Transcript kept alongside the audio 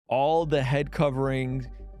all the head covering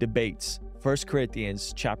debates. 1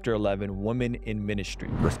 Corinthians chapter 11, women in ministry.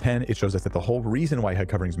 Verse 10, it shows us that the whole reason why head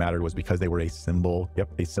coverings mattered was because they were a symbol,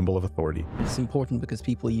 a symbol of authority. It's important because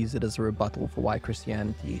people use it as a rebuttal for why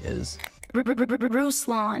Christianity is.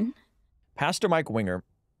 Ruslan. Pastor Mike Winger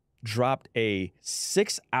dropped a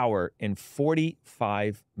 6-hour and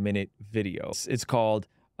 45-minute video. It's called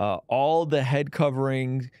All the Head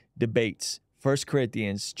Covering Debates. 1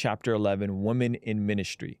 Corinthians chapter 11, women in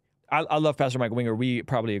ministry. I love Pastor Mike Winger. We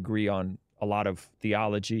probably agree on a lot of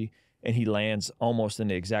theology, and he lands almost in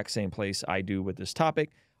the exact same place I do with this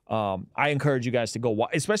topic. I encourage you guys to go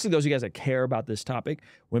watch, especially those of you guys that care about this topic,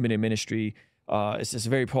 women in ministry. It's just a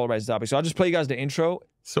very polarized topic. So I'll just play you guys the intro.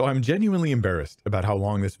 So I'm genuinely embarrassed about how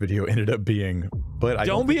long this video ended up being, but I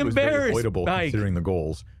don't think it was very avoidable considering the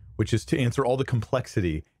goals, which is to answer all the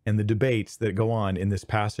complexity and the debates that go on in this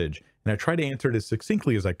passage. And I tried to answer it as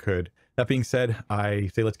succinctly as I could. That being said, I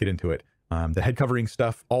say let's get into it. The head covering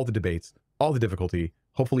stuff, all the debates, all the difficulty,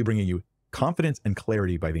 hopefully bringing you confidence and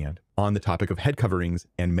clarity by the end on the topic of head coverings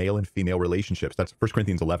and male and female relationships. That's 1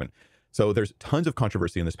 Corinthians 11. So there's tons of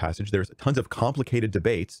controversy in this passage. There's tons of complicated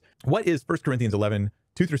debates. What is 1 Corinthians 11,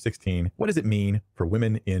 2 through 16? What does it mean for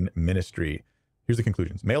women in ministry? Here's the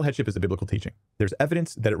conclusions. Male headship is a biblical teaching. There's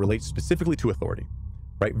evidence that it relates specifically to authority.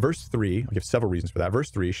 Right? Verse 3, I'll give several reasons for that.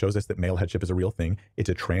 Verse 3 shows us that male headship is a real thing. It's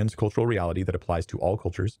a transcultural reality that applies to all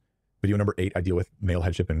cultures. Video number 8, I deal with male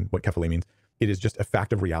headship and what kephale means. It is just a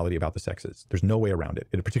fact of reality about the sexes. There's no way around it.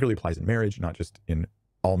 It particularly applies in marriage, not just in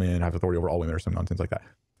all men have authority over all women or some nonsense like that.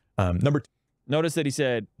 Notice that he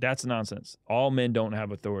said that's nonsense. All men don't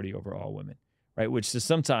have authority over all women, right? Which is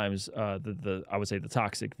sometimes I would say the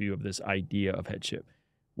toxic view of this idea of headship.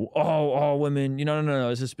 All women, no.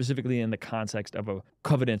 This is specifically in the context of a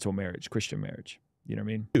covenantal marriage, Christian marriage. You know what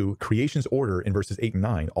I mean? 2, creation's order in verses 8 and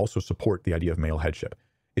 9 also support the idea of male headship.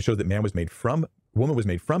 It shows that woman was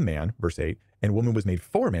made from man, verse 8, and woman was made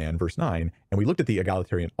for man, verse 9. And we looked at the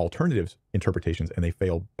egalitarian alternatives interpretations, and they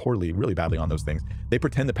failed poorly, really badly on those things. They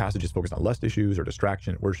pretend the passage is focused on lust issues or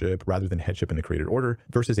distraction, worship, rather than headship in the created order.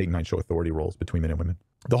 Verses 8 and 9 show authority roles between men and women.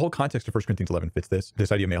 The whole context of 1 Corinthians 11 fits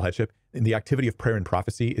this idea of male headship. In the activity of prayer and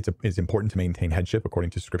prophecy, it's important to maintain headship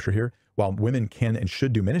according to scripture here. While women can and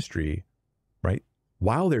should do ministry, right?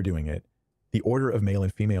 While they're doing it, the order of male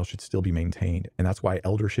and female should still be maintained. And that's why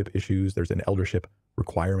eldership issues, there's an eldership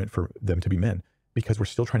requirement for them to be men, because we're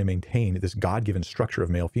still trying to maintain this God-given structure of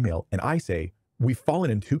male-female. And I say, we've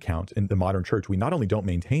fallen in 2 counts in the modern church. We not only don't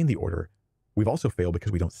maintain the order, we've also failed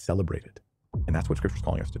because we don't celebrate it. And that's what scripture's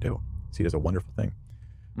calling us to do. See it as a wonderful thing.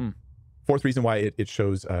 4th reason why it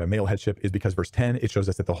shows male headship is because verse 10, it shows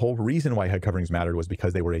us that the whole reason why head coverings mattered was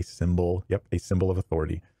because they were a symbol, a symbol of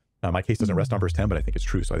authority. My case doesn't rest on verse 10, but I think it's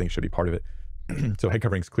true, so I think it should be part of it. So head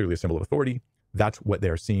covering is clearly a symbol of authority. That's what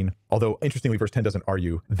they're seen. Although, interestingly, verse 10 doesn't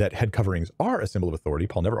argue that head coverings are a symbol of authority.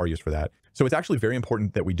 Paul never argues for that. So it's actually very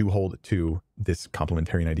important that we do hold to this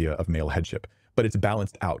complementarian idea of male headship, but it's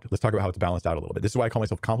balanced out. Let's talk about how it's balanced out a little bit. This is why I call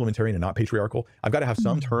myself complementarian and not patriarchal. I've got to have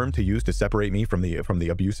some term to use to separate me from the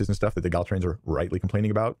abuses and stuff that the egalitarians are rightly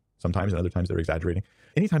complaining about sometimes, and other times they're exaggerating.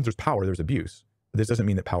 Anytime there's power, there's abuse. This doesn't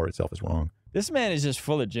mean that power itself is wrong. This man is just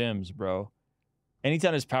full of gems, bro.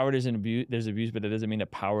 Anytime there's power, there's abuse, but that doesn't mean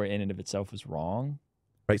that power in and of itself is wrong.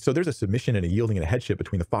 Right? So there's a submission and a yielding and a headship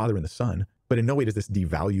between the Father and the Son, but in no way does this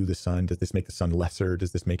devalue the Son. Does this make the Son lesser?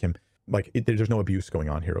 Does this make him, there's no abuse going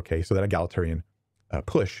on here, okay? So that egalitarian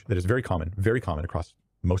push that is very common across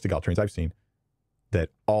most egalitarians I've seen, that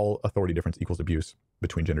all authority difference equals abuse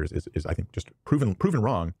between genders is I think, just proven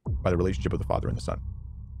wrong by the relationship of the Father and the Son.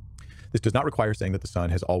 This does not require saying that the Son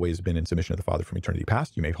has always been in submission to the Father from eternity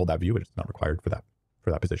past. You may hold that view, but it's not required for that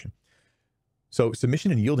position. So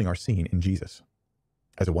submission and yielding are seen in Jesus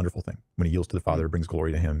as a wonderful thing. When he yields to the Father, it brings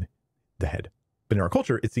glory to him, the head. But in our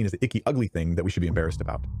culture, it's seen as the icky, ugly thing that we should be embarrassed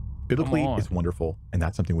about. Biblically, it's wonderful, and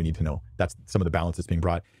that's something we need to know. That's some of the balance that's being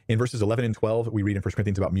brought. In verses 11 and 12, we read in 1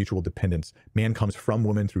 Corinthians about mutual dependence. Man comes from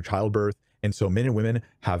woman through childbirth, and so men and women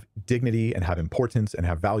have dignity and have importance and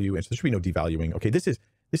have value, and so there should be no devaluing. Okay, this is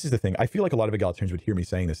the thing. I feel like a lot of egalitarians would hear me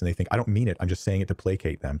saying this and they think, I don't mean it. I'm just saying it to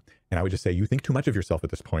placate them. And I would just say, you think too much of yourself at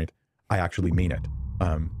this point. I actually mean it.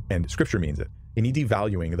 And scripture means it. Any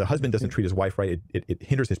devaluing, the husband doesn't treat his wife right. It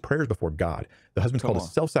hinders his prayers before God. The husband's called to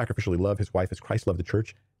self-sacrificially love his wife as Christ loved the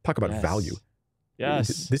church. Talk about value.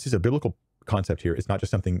 Yes. This is a biblical concept here. It's not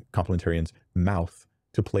just something complementarians mouth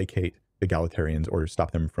to placate egalitarians or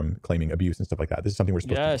stop them from claiming abuse and stuff like that. This is something we're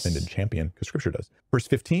supposed to defend and champion because scripture does. Verse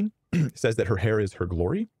 15 says that her hair is her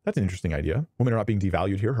glory. That's an interesting idea. Women are not being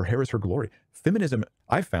devalued here. Her hair is her glory. Feminism,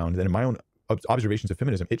 I've found that in my own observations of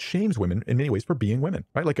feminism, it shames women in many ways for being women,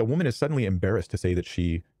 right? Like a woman is suddenly embarrassed to say that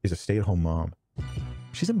she is a stay-at-home mom.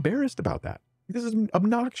 She's embarrassed about that. This is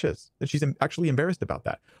obnoxious that she's actually embarrassed about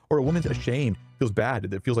that. Or a woman's ashamed, feels bad,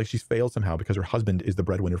 that feels like she's failed somehow because her husband is the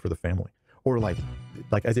breadwinner for the family. Or like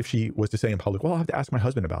as if she was to say in public, well, I'll have to ask my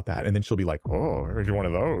husband about that. And then she'll be like, oh, you're one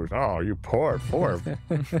of those. Oh, you poor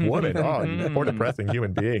woman. Oh, you poor depressing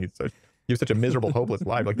human being. You have such a miserable, hopeless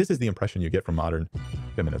life. Like, this is the impression you get from modern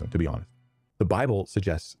feminism, to be honest. The Bible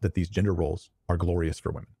suggests that these gender roles are glorious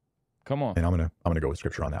for women. Come on. And I'm gonna go with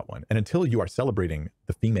scripture on that one. And until you are celebrating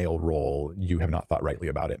the female role, you have not thought rightly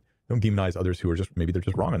about it. Don't demonize others who are maybe they're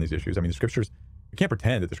just wrong on these issues. I mean, the scriptures, you can't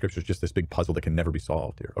pretend that the scripture is just this big puzzle that can never be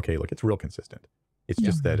solved here. Okay, look, it's real consistent. It's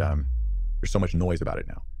just that there's so much noise about it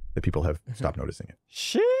now that people have stopped noticing it.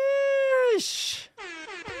 Sheesh.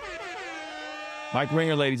 Mike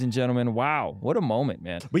Winger, ladies and gentlemen. Wow, what a moment,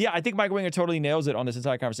 man. But yeah, I think Mike Winger totally nails it on this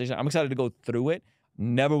entire conversation. I'm excited to go through it.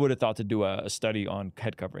 Never would have thought to do a study on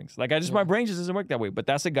head coverings. Like, my brain just doesn't work that way. But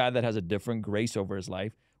that's a guy that has a different grace over his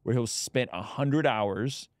life, where he'll spend 100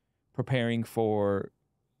 hours preparing for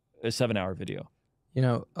a 7-hour video. You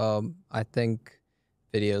know, I think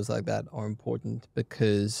videos like that are important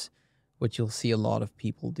because what you'll see a lot of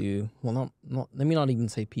people do, well, let me not even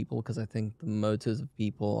say people, because I think the motives of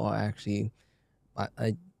people are actually,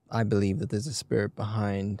 I believe that there's a spirit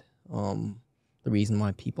behind the reason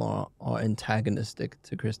why people are antagonistic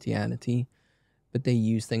to Christianity, but they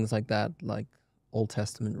use things like that, like Old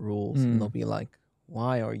Testament rules, and they'll be like,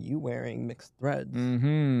 why are you wearing mixed threads?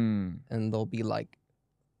 And they'll be like,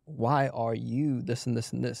 why are you this and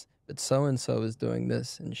this and this? But so-and-so is doing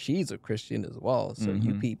this, and she's a Christian as well, so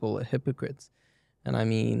you people are hypocrites. And I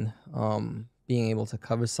mean, being able to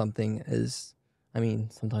cover something is, I mean,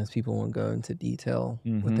 sometimes people won't go into detail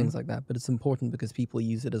with things like that, but it's important because people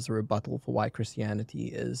use it as a rebuttal for why Christianity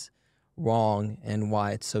is wrong and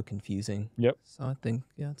why it's so confusing. Yep. So I think,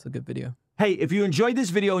 yeah, it's a good video. Hey, if you enjoyed this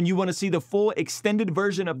video and you want to see the full extended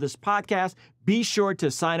version of this podcast, be sure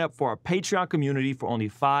to sign up for our Patreon community for only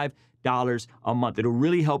 $5 a month. It'll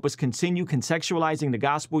really help us continue contextualizing the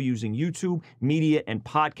gospel using YouTube, media, and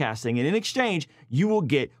podcasting. And in exchange, you will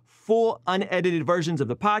get full unedited versions of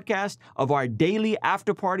the podcast, of our daily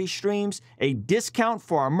after party streams, a discount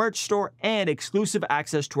for our merch store, and exclusive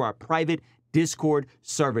access to our private Discord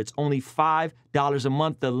server. It's only $5 a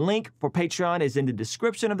month. The link for Patreon is in the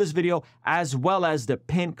description of this video, as well as the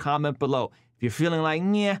pinned comment below. If you're feeling like,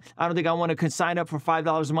 yeah, I don't think I want to sign up for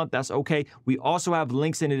 $5 a month, that's okay. We also have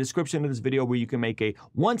links in the description of this video where you can make a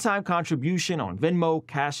one-time contribution on Venmo,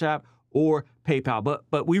 Cash App, or PayPal,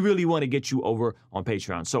 but we really want to get you over on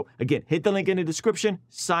Patreon. So again, hit the link in the description,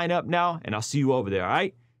 sign up now, and I'll see you over there, all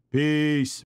right? Peace.